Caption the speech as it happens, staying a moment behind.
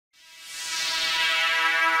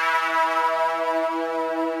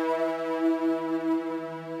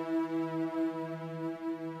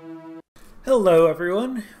Hello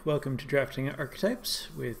everyone, welcome to Drafting Archetypes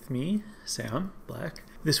with me, Sam Black.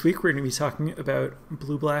 This week we're going to be talking about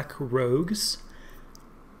blue-black rogues,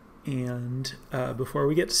 and before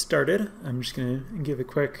we get started, I'm just going to give a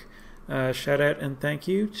quick shout out and thank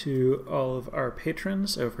you to all of our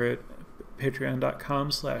patrons over at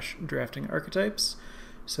patreon.com/draftingarchetypes.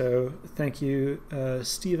 So thank you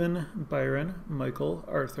Stephen, Byron, Michael,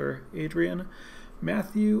 Arthur, Adrian,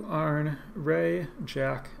 Matthew, Arn, Ray,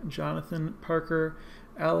 Jack, Jonathan, Parker,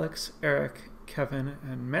 Alex, Eric, Kevin,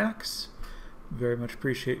 and Max. Very much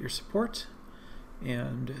appreciate your support.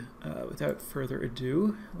 And without further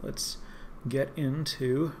ado, let's get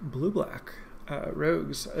into blue-black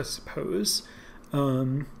rogues, I suppose.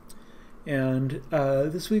 This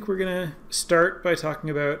week we're going to start by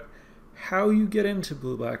talking about how you get into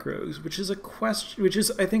blue-black rogues, which is I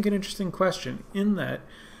think an interesting question in that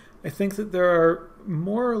I think that there are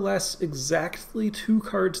more or less exactly 2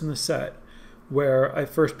 cards in the set where I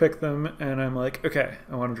first pick them and I'm like, okay,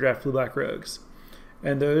 I want to draft blue-black rogues.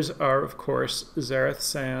 And those are, of course, Zareth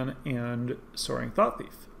San and Soaring Thought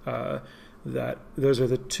Thief. Those are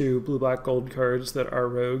the 2 blue-black gold cards that are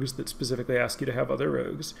rogues that specifically ask you to have other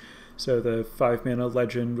rogues. So the 5-mana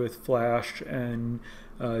legend with flash, and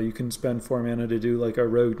you can spend 4 mana to do like a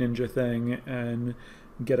rogue ninja thing and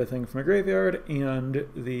get a thing from a graveyard, and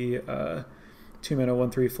the 2-mana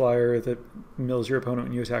 1/3 flyer that mills your opponent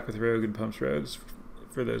when you attack with rogue and pumps rogues,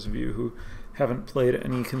 for those of you who haven't played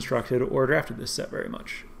any constructed or drafted this set very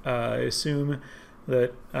much. I assume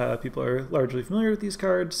that people are largely familiar with these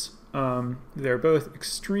cards. They're both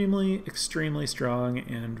extremely, extremely strong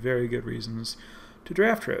and very good reasons to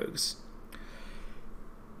draft rogues.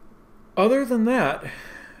 Other than that,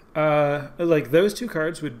 like those 2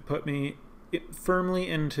 cards would put me firmly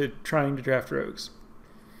into trying to draft rogues.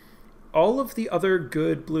 All of the other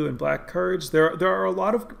good blue and black cards, there are a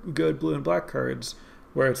lot of good blue and black cards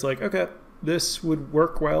where it's like, okay, this would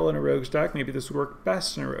work well in a rogue's deck, maybe this would work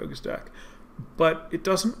best in a rogue's deck, but it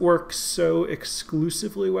doesn't work so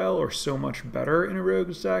exclusively well or so much better in a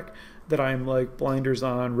rogue's deck that I'm like, blinders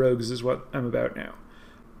on, rogues is what I'm about now.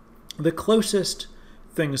 The closest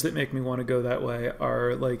things that make me want to go that way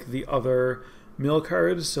are like the other mill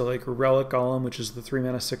cards, so like Relic Golem, which is the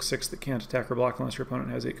 3-mana 6/6 that can't attack or block unless your opponent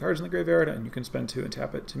has 8 cards in the graveyard, and you can spend 2 and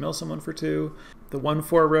tap it to mill someone for 2. The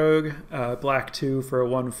 1/4 rogue, black 2 for a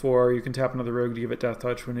 1/4, you can tap another rogue to give it death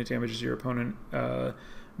touch when it damages your opponent,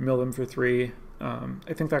 mill them for 3.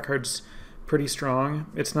 I think that card's pretty strong.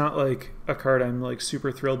 It's not like a card I'm like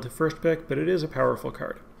super thrilled to first pick, but it is a powerful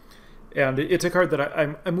card. And it's a card that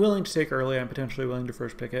I'm willing to take early. I'm potentially willing to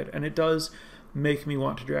first pick it, and it does make me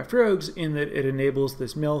want to draft rogues in that it enables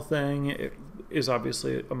this mill thing. It is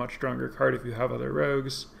obviously a much stronger card if you have other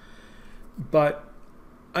rogues, but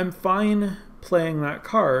I'm fine playing that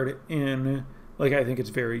card in, like, I think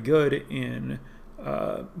it's very good in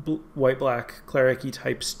white-black cleric-y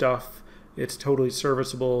type stuff. It's totally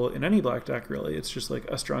serviceable in any black deck, really. It's just like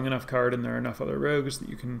a strong enough card and there are enough other rogues that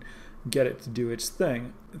you can get it to do its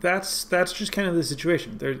thing. That's just kind of the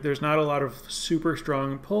situation. There's not a lot of super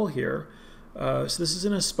strong pull here. So this is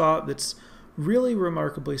in a spot that's really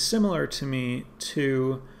remarkably similar to me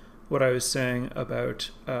to what I was saying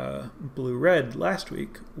about blue-red last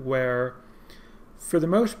week, where for the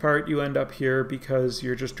most part you end up here because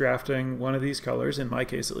you're just drafting one of these colors, in my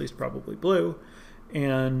case at least probably blue,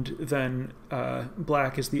 and then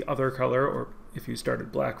black is the other color, or if you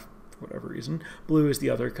started black for whatever reason, blue is the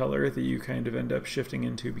other color that you kind of end up shifting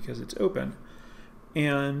into because it's open.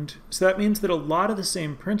 And so that means that a lot of the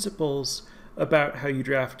same principles about how you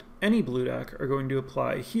draft any blue deck are going to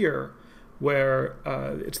apply here, where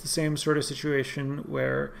it's the same sort of situation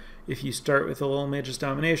where if you start with a Little Mage's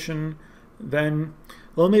Domination, then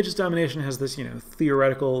Little Mage's Domination has this,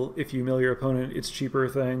 theoretical, if you mill your opponent, it's cheaper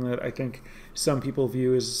thing that I think some people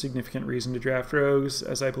view as a significant reason to draft rogues.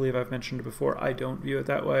 As I believe I've mentioned before, I don't view it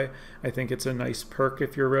that way. I think it's a nice perk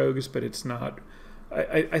if you're rogues, but it's not.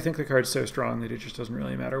 I think the card's so strong that it just doesn't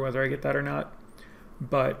really matter whether I get that or not.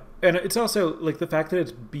 And it's also like the fact that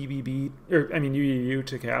it's BBB, or I mean UUU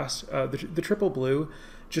to cast. The triple blue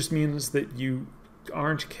just means that you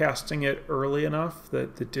aren't casting it early enough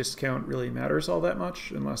that the discount really matters all that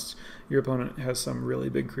much, unless your opponent has some really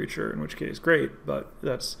big creature, in which case great, but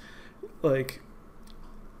that's like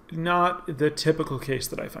not the typical case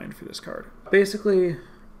that I find for this card. Basically,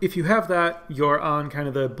 if you have that, you're on kind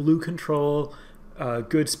of the blue control,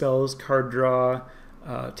 good spells, card draw,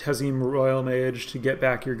 Tezim Royal Mage to get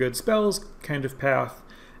back your good spells kind of path,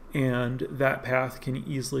 and that path can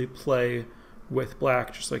easily play with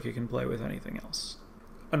black just like it can play with anything else.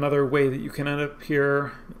 Another way that you can end up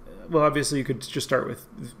here well, obviously you could just start with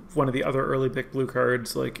one of the other early pick blue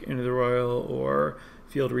cards like Into the Royal or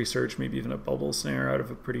Field Research, maybe even a Bubble Snare out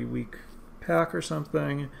of a pretty weak pack or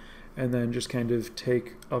something, and then just kind of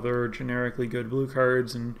take other generically good blue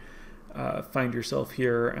cards and find yourself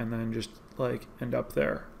here and then just like end up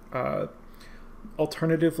there.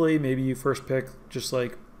 Alternatively, maybe you first pick just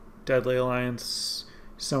like Deadly Alliance,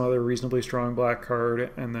 some other reasonably strong black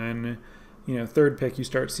card, and then, you know, third pick you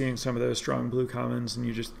start seeing some of those strong blue commons and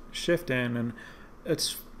you just shift in, and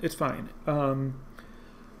it's fine.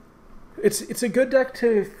 It's a good deck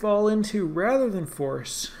to fall into rather than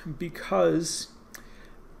force, because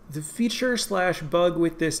the feature / bug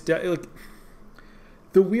with this deck, like,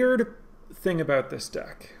 the weird thing about this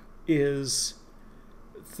deck is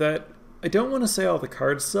that I don't want to say all the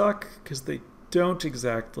cards suck, because they don't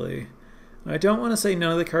exactly. And I don't want to say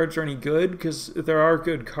none of the cards are any good, because there are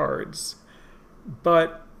good cards.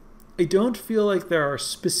 But I don't feel like there are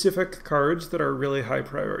specific cards that are really high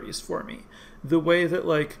priorities for me. The way that,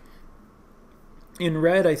 like, in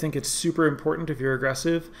red, I think it's super important if you're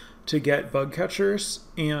aggressive to get bug catchers,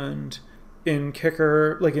 and in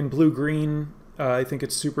kicker, like in blue-green, I think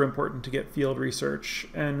it's super important to get Field Research.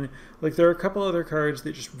 And like there are a couple other cards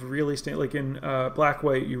that just really stand, like in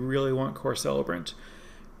black-white, you really want Core Celebrant.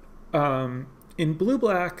 In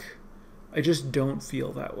blue-black, I just don't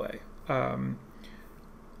feel that way.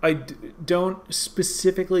 I don't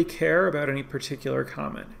specifically care about any particular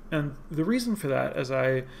common. And the reason for that, as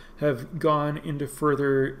I have gone into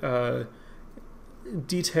further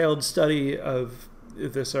detailed study of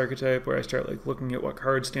this archetype, where I start like looking at what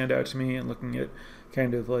cards stand out to me and looking at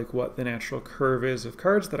kind of like what the natural curve is of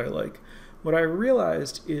cards that I like, what I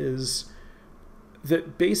realized is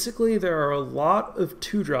that basically there are a lot of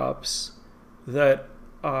 2-drops that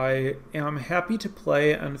I am happy to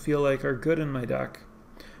play and feel like are good in my deck,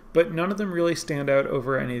 but none of them really stand out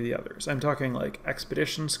over any of the others. I'm talking like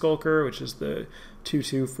Expedition Skulker, which is the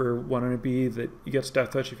 2/2 for 1 and a B that you get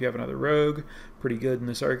Death Touch if you have another rogue, pretty good in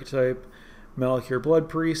this archetype. Malakir Blood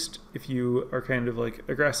Priest, if you are kind of like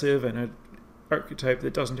aggressive and an archetype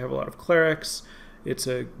that doesn't have a lot of clerics, it's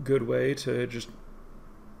a good way to just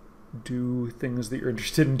do things that you're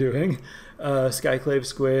interested in doing. Skyclave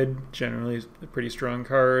Squid, generally a pretty strong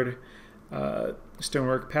card.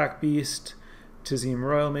 Stonework Pack Beast, Tizim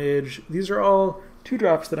Royal Mage. These are all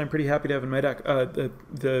 2-drops that I'm pretty happy to have in my deck. The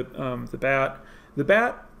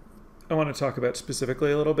Bat, I want to talk about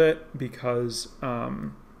specifically a little bit, because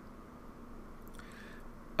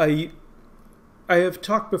I have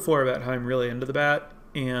talked before about how I'm really into the Bat,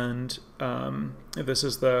 and this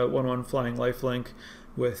is the 1/1 flying lifelink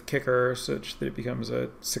with kicker, such that it becomes a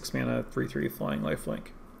 6-mana 3/3 flying lifelink.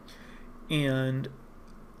 And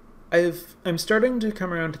I'm starting to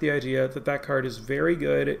come around to the idea that that card is very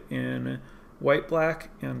good in white-black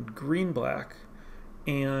and green-black,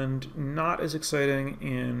 and not as exciting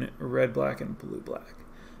in red-black and blue-black.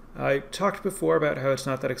 I talked before about how it's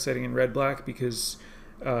not that exciting in red-black because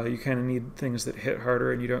you kind of need things that hit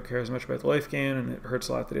harder and you don't care as much about the life gain, and it hurts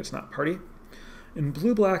a lot that it's not party. In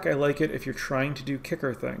blue-black, I like it if you're trying to do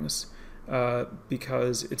kicker things,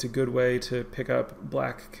 because it's a good way to pick up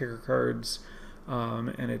black kicker cards,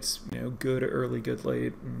 and it's, you know, good early, good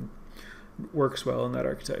late, and works well in that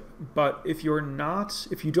archetype. But if you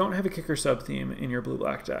don't have a kicker sub-theme in your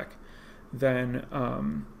blue-black deck, then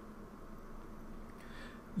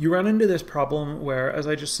you run into this problem where, as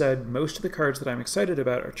I just said, most of the cards that I'm excited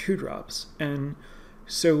about are 2-drops. And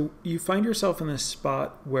so you find yourself in this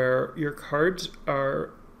spot where your cards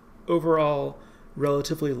are overall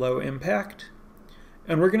relatively low impact.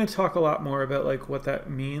 And we're going to talk a lot more about like what that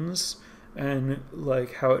means and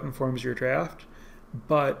like how it informs your draft.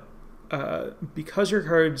 But because your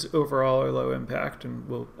cards overall are low impact, and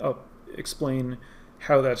I'll explain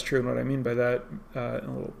how that's true and what I mean by that in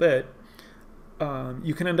a little bit,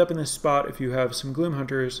 you can end up in this spot if you have some Gloom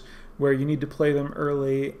Hunters where you need to play them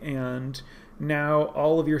early, and now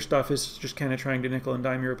all of your stuff is just kind of trying to nickel and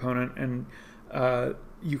dime your opponent, and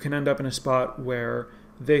you can end up in a spot where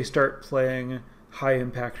they start playing high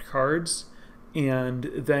impact cards, and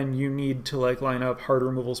then you need to like line up hard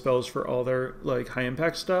removal spells for all their like high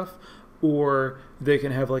impact stuff, or they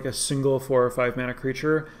can have like a single 4 or 5 mana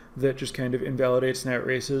creature that just kind of invalidates and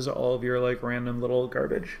outraces all of your like random little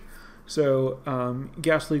garbage. So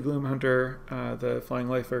Ghastly Gloom Hunter, the Flying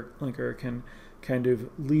Lifelinker, can kind of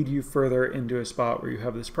lead you further into a spot where you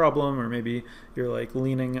have this problem, or maybe you're like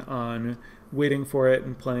leaning on waiting for it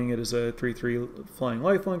and playing it as a 3/3 Flying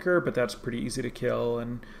Lifelinker, but that's pretty easy to kill,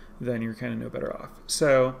 and then you're kind of no better off.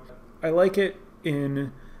 So I like it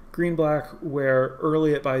in green-black, where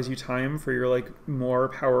early it buys you time for your like more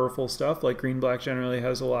powerful stuff. Like green-black generally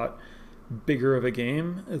has a lot bigger of a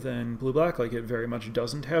game than blue-black. Like it very much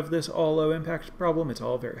doesn't have this all low impact problem. It's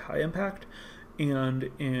all very high impact. And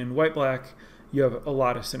in white-black, you have a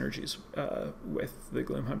lot of synergies with the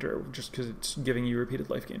Gloom Hunter, just because it's giving you repeated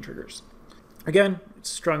life gain triggers. Again,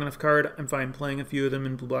 it's a strong enough card. I'm fine playing a few of them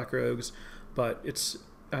in blue-black rogues, but it's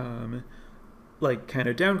like kind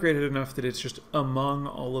of downgraded enough that it's just among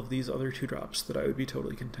all of these other 2-drops that I would be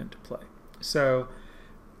totally content to play. So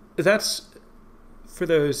that's, for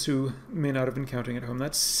those who may not have been counting at home,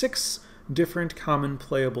 that's 6 different common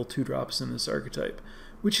playable 2-drops in this archetype,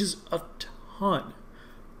 which is a ton,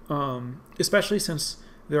 especially since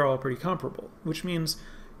they're all pretty comparable, which means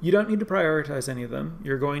you don't need to prioritize any of them.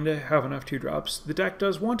 You're going to have enough 2-drops. The deck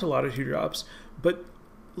does want a lot of 2-drops, but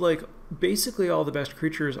like basically all the best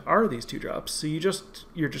creatures are these 2-drops, so you're just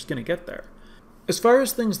going to get there. As far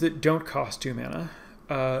as things that don't cost 2 mana,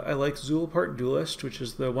 I like Zulapart Duelist, which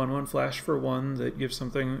is the 1/1 flash for 1 that gives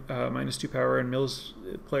something -2 power and mills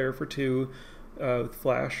player for 2 with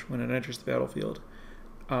flash when it enters the battlefield.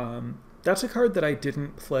 That's a card that I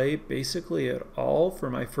didn't play basically at all for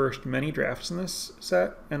my first many drafts in this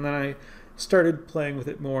set, and then I started playing with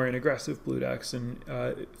it more in aggressive blue decks and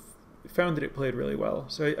found that it played really well.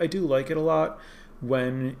 So I do like it a lot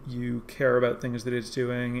when you care about things that it's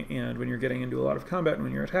doing and when you're getting into a lot of combat and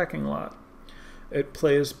when you're attacking a lot. It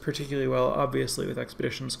plays particularly well, obviously, with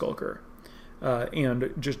Expedition Skulker.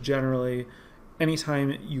 And just generally,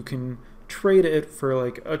 anytime you can trade it for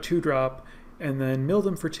like a 2-drop and then mill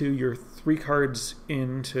them for 2, you're 3 cards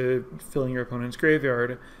into filling your opponent's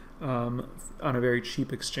graveyard on a very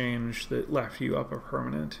cheap exchange that left you up a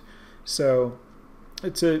permanent. So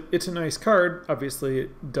it's a nice card. Obviously, it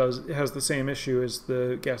has the same issue as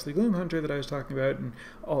the Ghastly Gloom Hunter that I was talking about and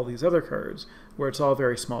all these other cards, where it's all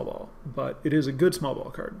very small ball, but it is a good small ball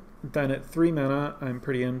card. Then at 3 mana, I'm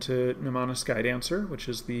pretty into Nimana Skydancer, which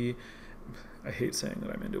is the... I hate saying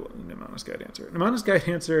that I'm into Nimana Skydancer. Nimana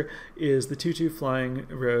Skydancer is the 2/2 flying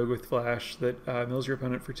rogue with flash that mills your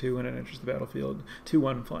opponent for 2 when it enters the battlefield.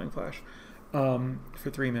 2/1 flying flash for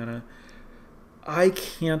 3 mana. I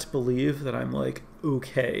can't believe that I'm like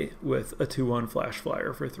okay with a 2/1 flash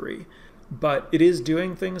flyer for 3, but it is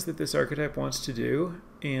doing things that this archetype wants to do,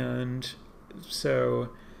 and so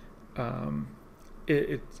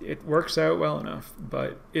it works out well enough.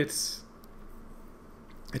 But it's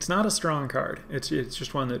not a strong card. It's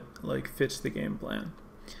just one that like fits the game plan.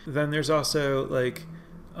 Then there's also like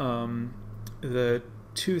the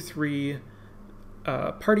 2/3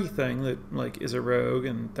 party thing that like is a rogue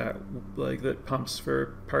and that pumps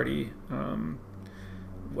for party,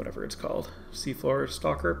 whatever it's called, Seafloor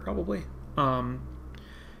Stalker probably,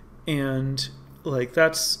 and like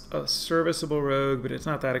that's a serviceable rogue, but it's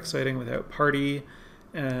not that exciting without party.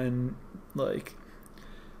 And like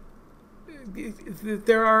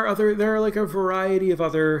there are like a variety of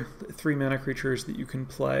other 3 mana creatures that you can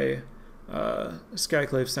play,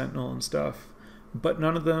 Skyclave Sentinel and stuff, but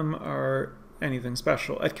none of them are anything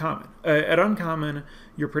special at common. At uncommon,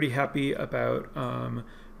 you're pretty happy about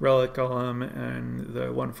Relic Golem and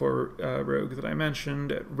the 1/4 rogue that I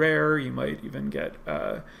mentioned. At rare, you might even get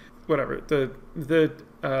the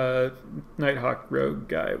Nighthawk rogue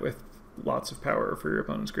guy with lots of power for your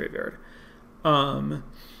opponent's graveyard. And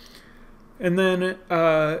then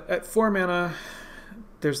at 4 mana,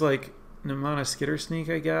 there's like Nimana Skittersneak,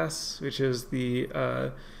 I guess, which is the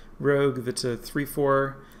rogue that's a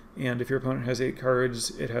 3/4, and if your opponent has 8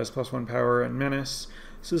 cards, it has +1 power and menace.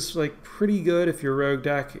 So this is like pretty good if your rogue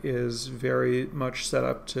deck is very much set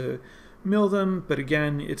up to mill them. But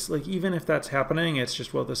again, it's like even if that's happening, it's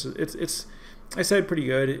just, well, it's I said pretty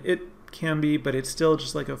good. It can be, but it's still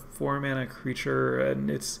just like a 4 mana creature,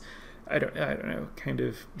 and it's I don't know, kind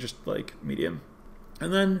of just like medium.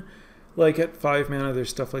 And then like at 5 mana, there's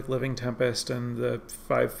stuff like Living Tempest and the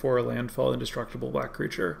 5/4 landfall indestructible black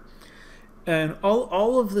creature. And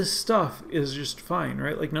all of this stuff is just fine,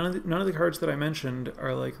 right? Like none of the cards that I mentioned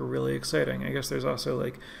are like really exciting. I guess there's also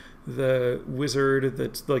like the wizard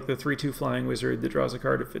that's like the 3/2 flying wizard that draws a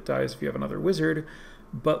card if it dies if you have another wizard.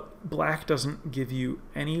 But black doesn't give you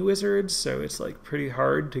any wizards, so it's like pretty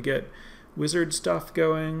hard to get wizard stuff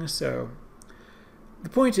going. So the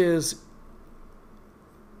point is,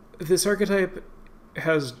 this archetype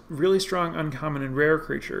has really strong uncommon and rare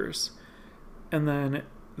creatures, and then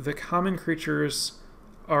the common creatures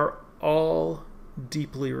are all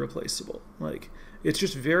deeply replaceable. Like it's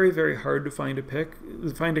just very, very hard to find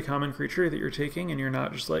a common creature that you're taking and you're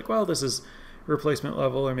not just like, well, this is replacement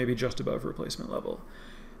level or maybe just above replacement level.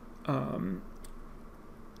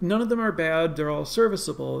 none of them are bad. They're all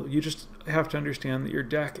serviceable. You just have to understand that your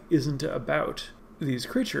deck isn't about these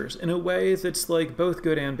creatures in a way that's like both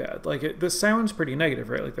good and bad. Like this sounds pretty negative,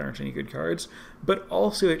 right? Like there aren't any good cards, but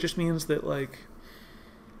also it just means that like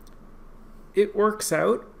it works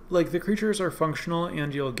out. Like the creatures are functional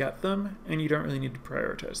and you'll get them, and you don't really need to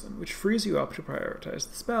prioritize them, which frees you up to prioritize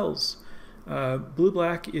the spells.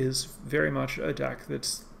 Blue-black is very much a deck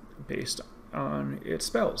that's based on its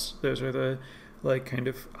spells. Those are the like kind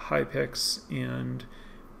of high picks and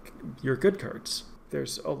your good cards.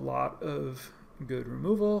 There's a lot of good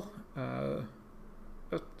removal.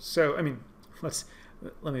 So I mean,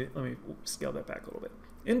 let me scale that back a little bit.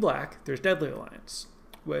 In black, there's Deadly Alliance,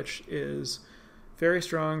 which is very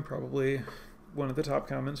strong, probably one of the top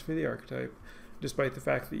commons for the archetype, despite the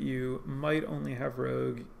fact that you might only have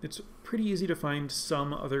rogue. It's pretty easy to find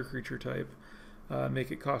some other creature type.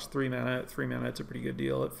 Make it cost 3 mana. At 3 mana, it's a pretty good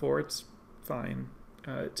deal. At 4, it's fine.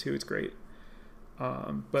 2, it's great.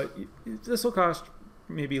 But this will cost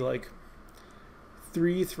maybe like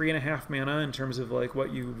 3.5 mana in terms of like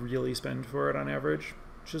what you really spend for it on average,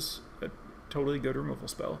 which is a totally good removal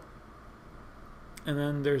spell. And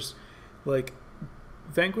then there's like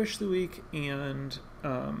Vanquish the Weak and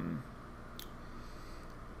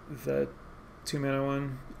the 2 mana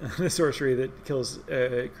one, the sorcery that kills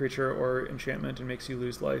a creature or enchantment and makes you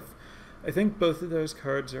lose life. I think both of those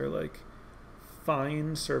cards are like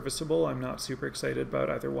fine, serviceable. I'm not super excited about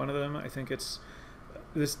either one of them. I think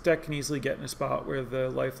this deck can easily get in a spot where the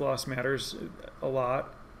life loss matters a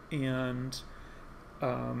lot, and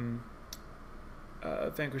Vanquish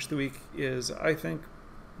the Weak is, I think,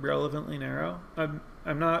 relevantly narrow.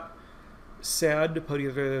 I'm not sad to put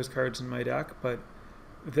either of those cards in my deck, but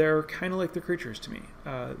they're kind of like the creatures to me.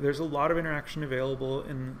 There's a lot of interaction available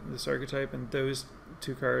in this archetype, and those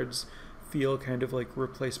 2 cards feel kind of like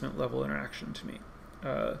replacement level interaction to me.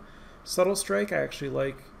 Subtle Strike I actually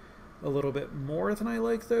like a little bit more than I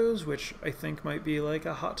like those, which I think might be like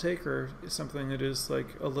a hot take or something that is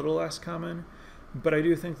like a little less common. But I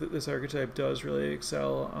do think that this archetype does really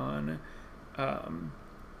excel on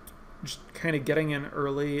just kind of getting in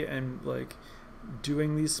early and like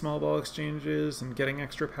doing these small ball exchanges and getting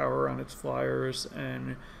extra power on its flyers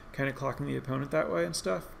and kind of clocking the opponent that way and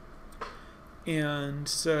stuff. And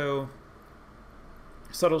so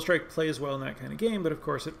Subtle Strike plays well in that kind of game, but of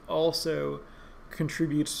course it also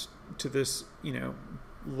contributes to this,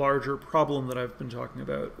 larger problem that I've been talking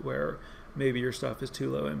about, where maybe your stuff is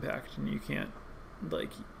too low impact and you can't,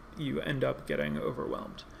 you end up getting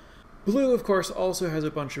overwhelmed. Blue, of course, also has a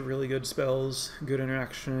bunch of really good spells, good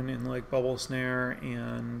interaction in like Bubble Snare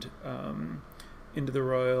and Into the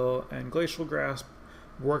Royal, and Glacial Grasp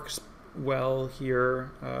works well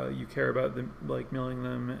here. You care about them, like milling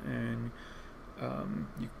them, and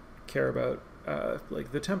you care about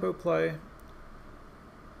like the tempo play.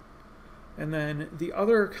 And then the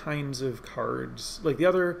other kinds of cards, like the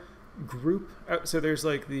other group, so there's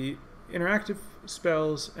like the interactive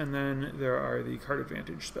spells, and then there are the card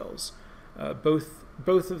advantage spells.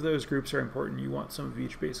 Both of those groups are important. You want some of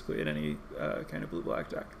each basically in any kind of blue-black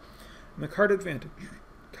deck. And the card advantage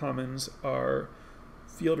commons are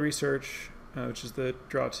Field Research, which is the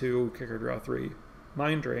draw 2, kicker draw 3.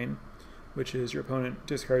 Mind Drain, which is your opponent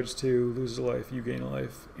discards 2, loses a life, you gain a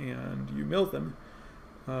life, and you mill them.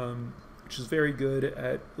 Which is very good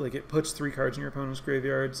at, like, it puts 3 cards in your opponent's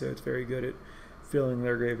graveyard, so it's very good at filling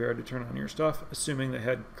their graveyard to turn on your stuff, assuming they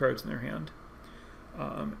had cards in their hand.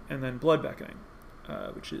 And then Blood Beckoning,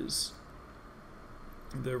 which is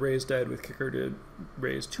the raise dead with kicker to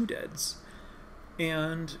raise 2 deads.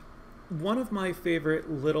 And one of my favorite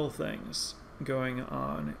little things going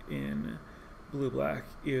on in blue-black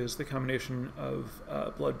is the combination of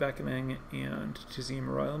Blood Beckoning and Tizim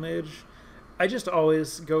Royal Mage. I just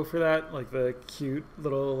always go for that, like the cute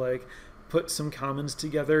little, like, put some commons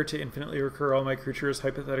together to infinitely recur all my creatures,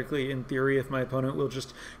 hypothetically, in theory, if my opponent will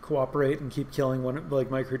just cooperate and keep killing one,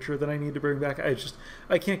 like, my creature that I need to bring back. I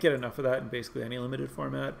can't get enough of that in basically any limited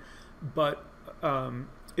format. But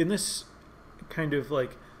in this kind of,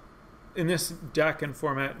 like, in this deck and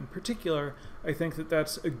format in particular, I think that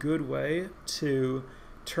that's a good way to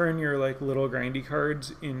turn your, like, little grindy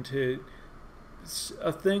cards into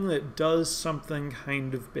a thing that does something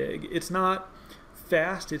kind of big. It's not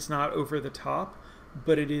fast, it's not over the top,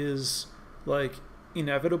 but it is, like,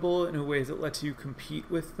 inevitable in a way that lets you compete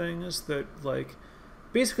with things that, like,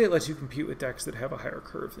 basically it lets you compete with decks that have a higher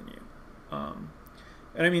curve than you.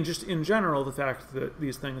 And I mean, just in general, the fact that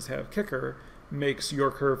these things have kicker makes your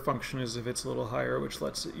curve function as if it's a little higher, which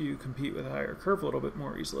lets you compete with a higher curve a little bit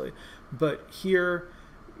more easily. But here,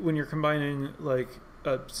 when you're combining, like,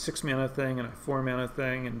 a 6 mana thing and a 4 mana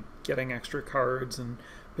thing, and getting extra cards and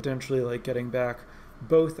potentially like getting back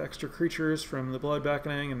both extra creatures from the Blood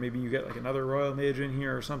Beckoning, and maybe you get like another Royal Mage in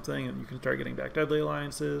here or something, and you can start getting back Deadly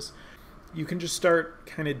Alliances. You can just start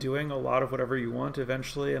kind of doing a lot of whatever you want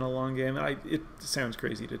eventually in a long game. It sounds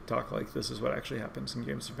crazy to talk like this is what actually happens in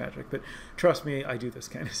games of Magic, but trust me, I do this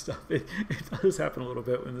kind of stuff. It does happen a little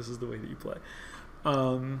bit when this is the way that you play.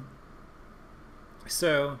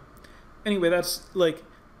 So anyway, that's like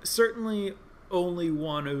certainly only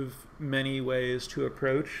one of many ways to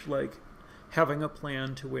approach like having a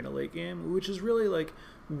plan to win a late game, which is really like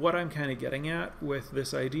what I'm kind of getting at with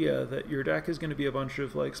this idea that your deck is going to be a bunch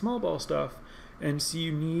of like small ball stuff, and so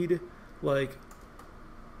you need like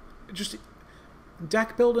just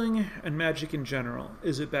deck building, and Magic in general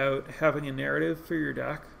is about having a narrative for your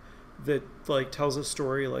deck that like tells a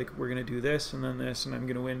story like we're going to do this and then this and I'm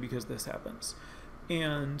going to win because this happens.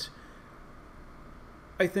 And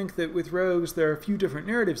I think that with rogues there are a few different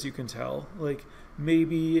narratives you can tell. Like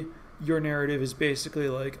maybe your narrative is basically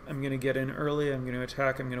like, I'm going to get in early, I'm going to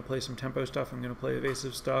attack, I'm going to play some tempo stuff, I'm going to play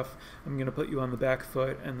evasive stuff, I'm going to put you on the back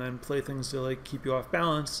foot, and then play things to like keep you off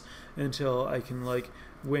balance until I can like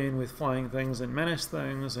win with flying things and menace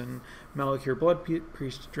things and Malakir Blood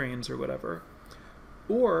Priest drains or whatever.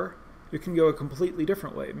 Or it can go a completely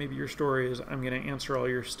different way. Maybe your story is, I'm going to answer all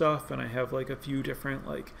your stuff, and I have like a few different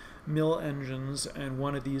like mill engines, and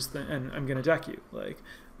one of these and I'm going to deck you. Like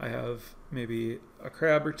I have maybe a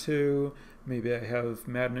crab or two, maybe I have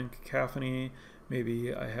Maddening Cacophony,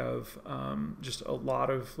 maybe I have just a lot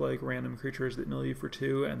of like random creatures that mill you for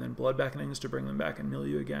 2, and then Blood Beckonings to bring them back and mill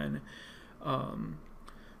you again.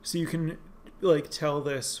 So you can like tell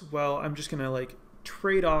this, well, I'm just going to like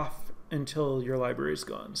trade off until your library's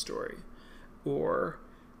gone story. Or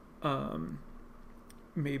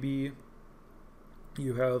maybe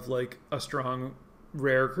you have like a strong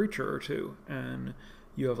rare creature or two, and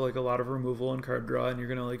you have like a lot of removal and card draw, and you're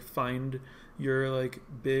gonna like find your like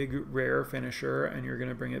big rare finisher, and you're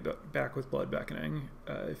gonna bring it back with Blood Beckoning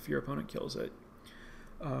if your opponent kills it.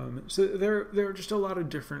 So there are just a lot of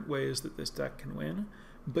different ways that this deck can win,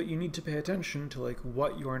 but you need to pay attention to like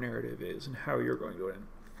what your narrative is and how you're going to win.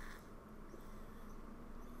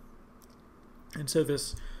 And so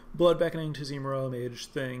this Blood Beckoning to Temur Royal Mage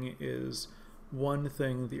thing is one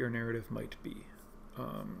thing that your narrative might be.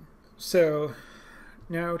 So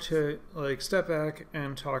now to like step back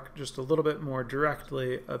and talk just a little bit more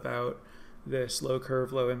directly about this low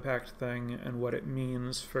curve, low impact thing and what it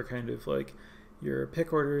means for kind of like your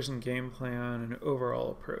pick orders and game plan and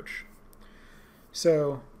overall approach.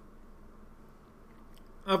 So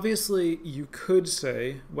obviously you could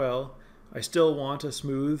say, well, I still want a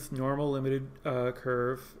smooth, normal, limited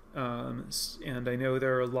curve, and I know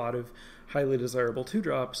there are a lot of highly desirable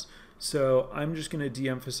 2-drops, so I'm just going to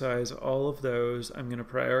de-emphasize all of those. I'm going to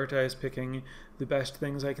prioritize picking the best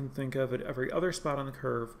things I can think of at every other spot on the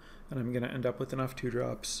curve, and I'm going to end up with enough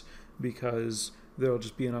 2-drops because there'll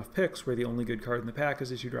just be enough picks where the only good card in the pack is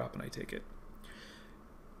a 2-drop and I take it.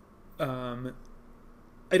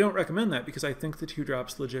 I don't recommend that because I think the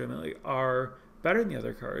 2-drops legitimately are better than the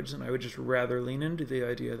other cards, and I would just rather lean into the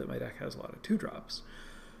idea that my deck has a lot of 2-drops.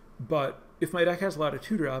 But if my deck has a lot of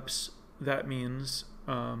 2-drops, that means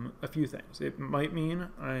a few things. It might mean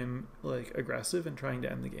I'm like aggressive and trying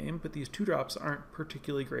to end the game, but these 2-drops aren't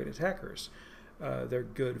particularly great attackers. They're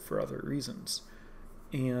good for other reasons.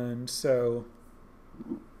 And so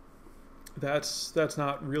that's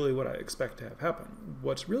not really what I expect to have happen.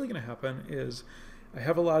 What's really going to happen is I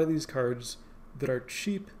have a lot of these cards that are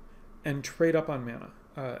cheap and trade up on mana.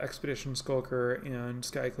 Expedition Skulker and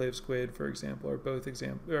Skyclave Squid, for example, are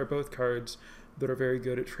both cards that are very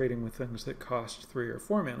good at trading with things that cost 3 or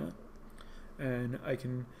 4 mana. And I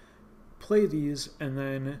can play these, and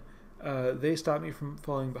then they stop me from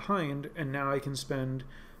falling behind, and now I can spend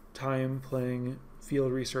time playing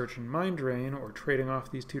Field Research and Mind Drain, or trading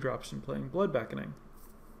off these 2-drops and playing Blood Beckoning.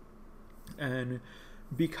 And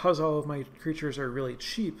because all of my creatures are really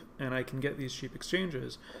cheap and I can get these cheap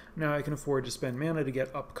exchanges, now I can afford to spend mana to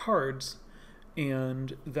get up cards,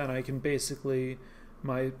 and then I can basically,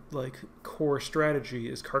 my like core strategy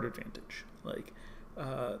is card advantage. Like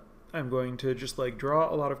I'm going to just like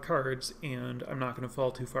draw a lot of cards, and I'm not going to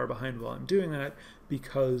fall too far behind while I'm doing that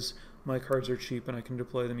because my cards are cheap and I can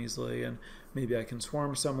deploy them easily, and maybe I can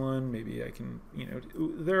swarm someone, maybe I can,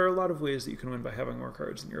 there are a lot of ways that you can win by having more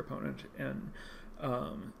cards than your opponent, and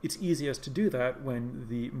it's easiest to do that when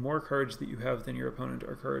the more cards that you have than your opponent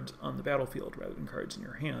are cards on the battlefield rather than cards in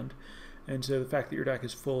your hand. And so the fact that your deck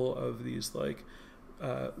is full of these like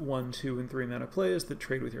 1, 2, and 3 mana plays that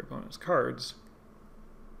trade with your opponent's cards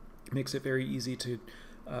makes it very easy to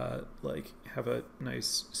like have a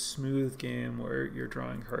nice smooth game where you're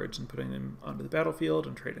drawing cards and putting them onto the battlefield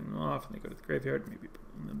and trading them off, and they go to the graveyard, maybe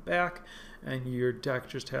putting them back, and your deck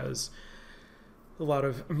just has a lot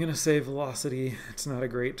of, I'm going to say velocity. It's not a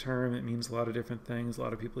great term. It means a lot of different things. A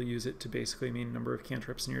lot of people use it to basically mean number of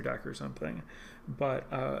cantrips in your deck or something.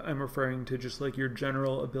 But I'm referring to just like your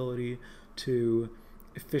general ability to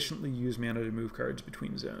efficiently use mana to move cards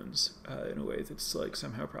between zones in a way that's like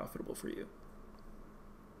somehow profitable for you.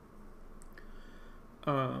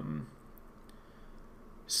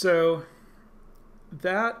 So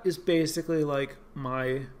that is basically like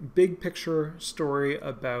my big picture story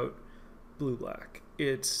about blue-black.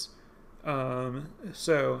 It's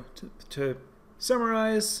so to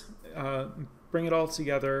summarize, bring it all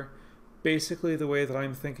together, basically the way that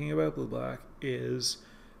I'm thinking about blue-black is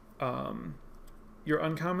your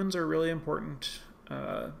uncommons are really important.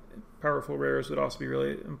 Powerful rares would also be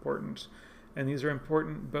really important. And these are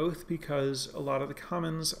important both because a lot of the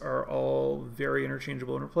commons are all very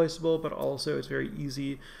interchangeable and replaceable, but also it's very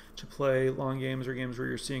easy to play long games or games where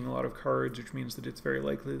you're seeing a lot of cards, which means that it's very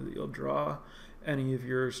likely that you'll draw any of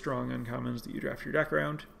your strong uncommons that you draft your deck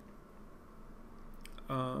around.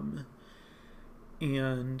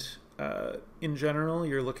 In general,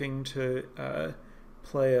 you're looking to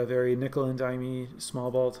play a very nickel and dimey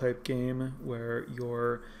small ball type game where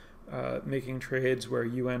you're making trades where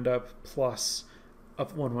you end up plus a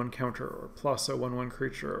 1/1 counter or plus a 1/1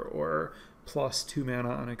 creature or plus 2 mana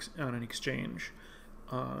on an exchange.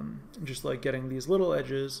 Just like getting these little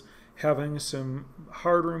edges, having some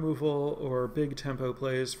hard removal or big tempo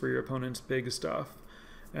plays for your opponent's big stuff,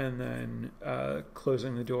 and then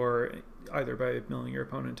closing the door either by milling your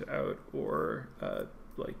opponent out or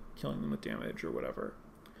like killing them with damage or whatever.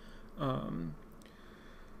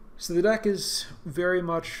 So the deck is very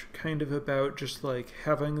much kind of about just like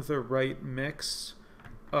having the right mix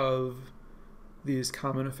of these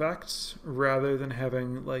common effects rather than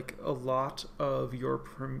having like a lot of your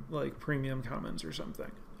premium commons or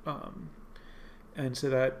something. And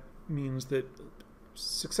so that means that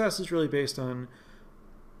success is really based on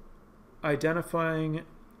identifying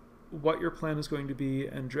what your plan is going to be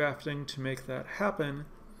and drafting to make that happen,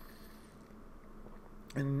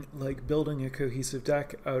 and like building a cohesive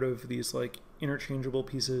deck out of these like interchangeable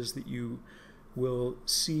pieces that you will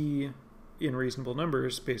see in reasonable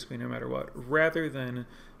numbers basically no matter what, rather than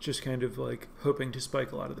just kind of like hoping to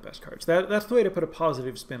spike a lot of the best cards. That's the way to put a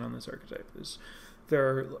positive spin on this archetype. Is there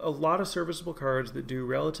are a lot of serviceable cards that do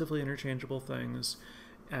relatively interchangeable things,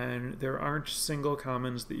 and there aren't single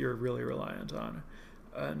commons that you're really reliant on.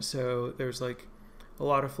 And so there's like a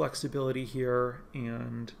lot of flexibility here,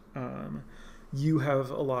 and you have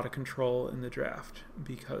a lot of control in the draft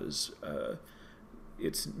because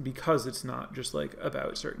it's not just like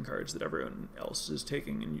about certain cards that everyone else is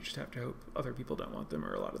taking, and you just have to hope other people don't want them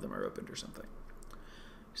or a lot of them are opened or something.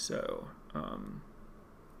 So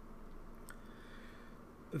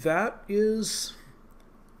that is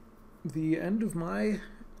the end of my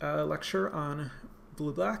lecture on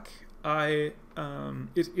blue-black.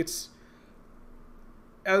 It's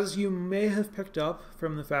as you may have picked up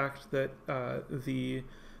from the fact that the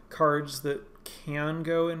cards that can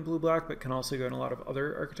go in blue-black but can also go in a lot of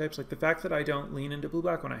other archetypes, like the fact that I don't lean into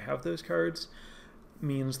blue-black when I have those cards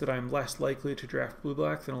means that I'm less likely to draft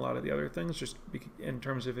blue-black than a lot of the other things, just in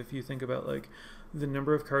terms of if you think about like the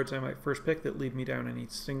number of cards I might first pick that lead me down any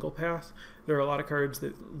single path. There are a lot of cards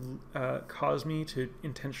that cause me to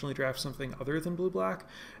intentionally draft something other than blue-black,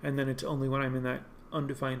 and then it's only when I'm in that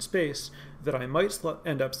undefined space that I might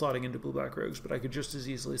end up slotting into blue-black rogues, but I could just as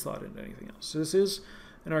easily slot into anything else. So this is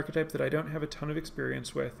an archetype that I don't have a ton of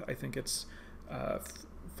experience with. I think it's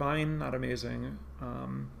fine, not amazing.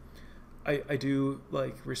 I do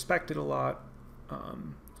like respect it a lot.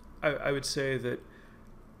 I would say that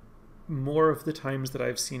more of the times that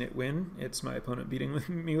I've seen it win, it's my opponent beating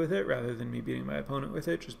me with it rather than me beating my opponent with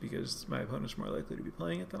it, just because my opponent's more likely to be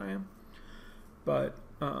playing it than I am. But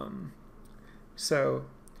so,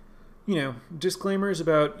 you know, disclaimers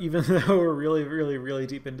about, even though we're really, really, really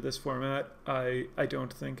deep into this format, I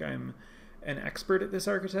don't think I'm an expert at this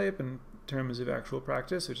archetype in terms of actual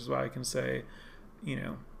practice, which is why I can say, you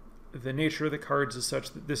know, the nature of the cards is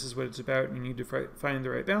such that this is what it's about and you need to find the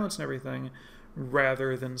right balance and everything,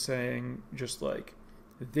 rather than saying just like,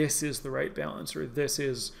 this is the right balance, or this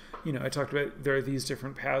is, you know, I talked about there are these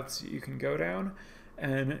different paths you can go down.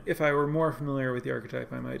 And if I were more familiar with the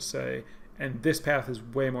archetype, I might say, and this path is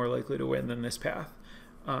way more likely to win than this path.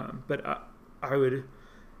 But I would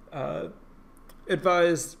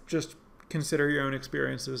advise just consider your own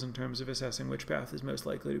experiences in terms of assessing which path is most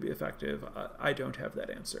likely to be effective. I don't have that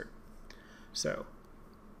answer. So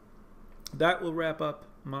that will wrap up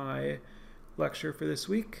my lecture for this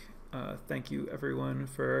week. Thank you everyone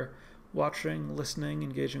for watching, listening,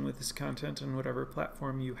 engaging with this content on whatever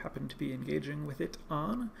platform you happen to be engaging with it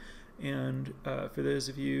on. And for those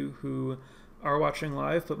of you who are watching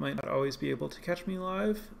live but might not always be able to catch me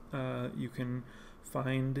live, you can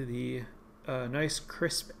find the nice,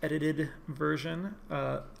 crisp, edited version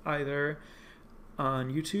either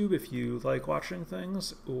on YouTube if you like watching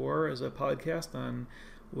things, or as a podcast on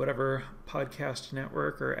whatever podcast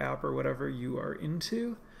network or app or whatever you are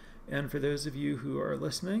into. And for those of you who are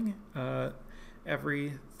listening,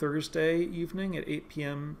 every Thursday evening at 8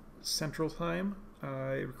 p.m. Central Time,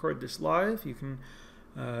 I record this live. You can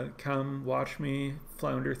come watch me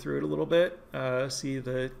flounder through it a little bit, see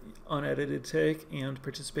the unedited take, and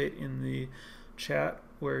participate in the chat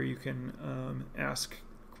where you can ask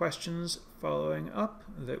questions following up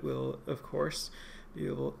that will, of course, be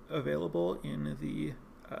available in the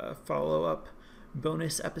follow-up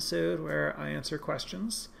bonus episode where I answer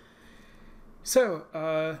questions.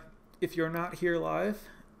 So, if you're not here live,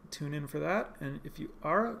 tune in for that. And if you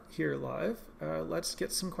are here live, let's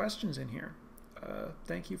get some questions in here.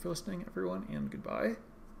 Thank you for listening, everyone, and goodbye.